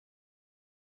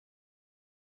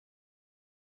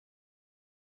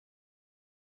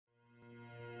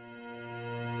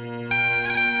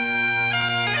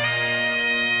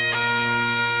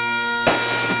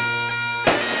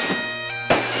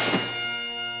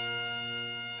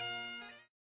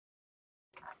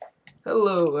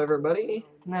Hello everybody.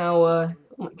 Now, oh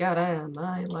my god, am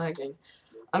I lagging?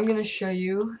 I'm gonna show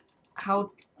you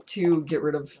how to get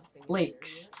rid of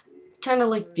lakes. Kinda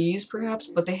like these perhaps,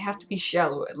 but they have to be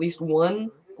shallow, at least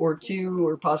one or two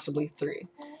or possibly three.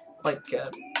 Like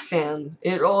sand.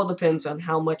 It all depends on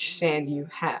how much sand you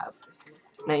have.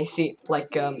 Now you see,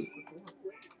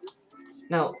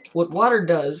 now what water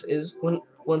does is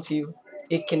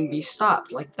it can be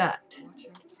stopped like that.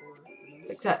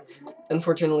 Like that.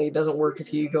 Unfortunately, it doesn't work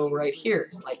if you go right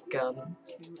here,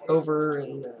 over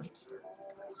and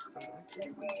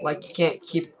like you can't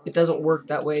keep. It doesn't work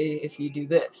that way if you do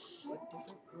this.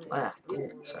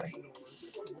 Sorry.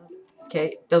 Okay,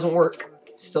 it doesn't work.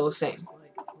 Still the same.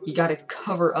 You gotta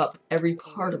cover up every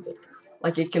part of it.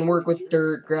 Like it can work with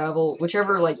dirt, gravel,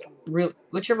 whichever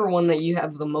one that you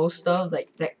have the most of. That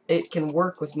it can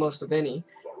work with most of any,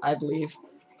 I believe.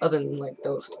 Other than like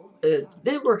those,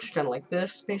 it works kind of like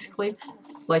this basically.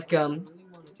 Do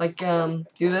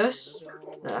this.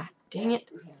 Ah, dang it.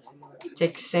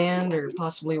 Take sand or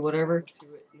possibly whatever,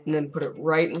 and then put it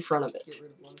right in front of it.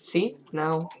 See?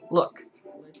 Now, look.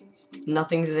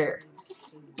 Nothing's there.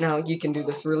 Now, you can do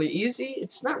this really easy.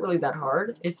 It's not really that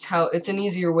hard. It's an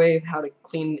easier way of how to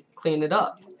clean it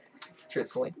up,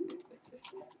 truthfully.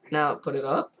 Now, put it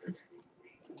up.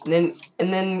 And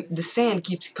then the sand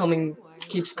keeps coming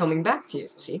back to you.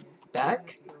 See?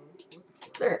 Back.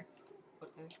 There.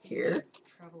 Here.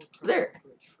 There.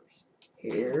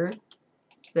 Here.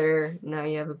 There. Now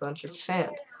you have a bunch of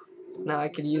sand. Now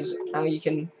it's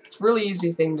a really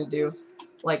easy thing to do.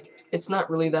 Like, it's not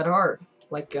really that hard.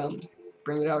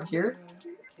 Bring it out here.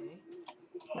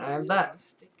 Now I have that.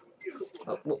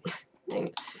 Oh, well, dang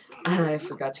it. I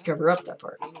forgot to cover up that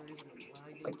part.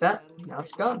 Like that. Now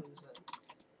it's gone.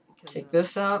 Take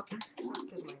this out.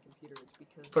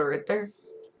 Put it right there.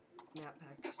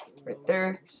 Right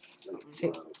there.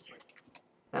 See?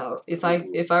 Now, if I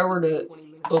were to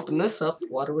open this up,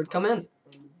 water would come in.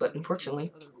 But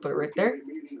unfortunately, put it right there.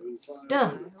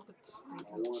 Done.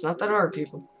 It's not that hard,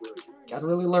 people. Gotta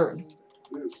really learn.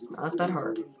 It's not that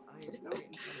hard.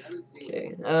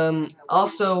 Okay.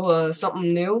 Also,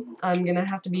 something new. I'm gonna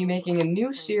have to be making a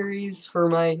new series for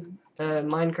my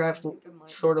Minecraft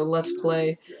sort of Let's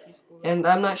Play, and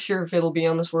I'm not sure if it'll be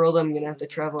on this world. I'm gonna have to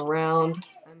travel around,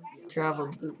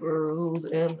 travel the world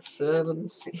and the seven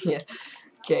seas. Yeah.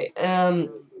 Okay.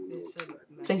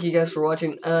 Thank you guys for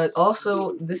watching.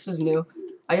 Also, this is new.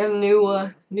 I got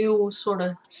a new sort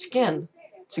of skin.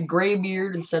 It's a gray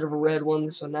beard instead of a red one,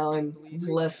 so now I'm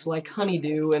less like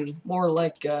Honeydew and more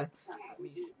like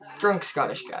drunk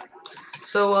Scottish guy.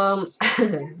 So,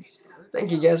 thank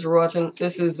you guys for watching.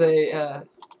 This is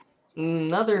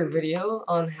another video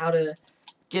on how to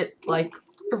get, like,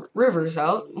 rivers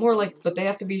out. But they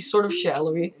have to be sort of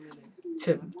shallowy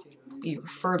to be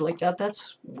referred like that.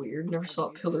 That's weird. Never saw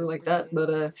a pillar like that,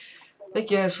 but,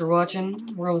 thank you guys for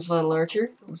watching. Rome's Final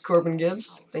Archer with Corbin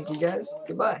Gibbs. Thank you guys.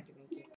 Goodbye.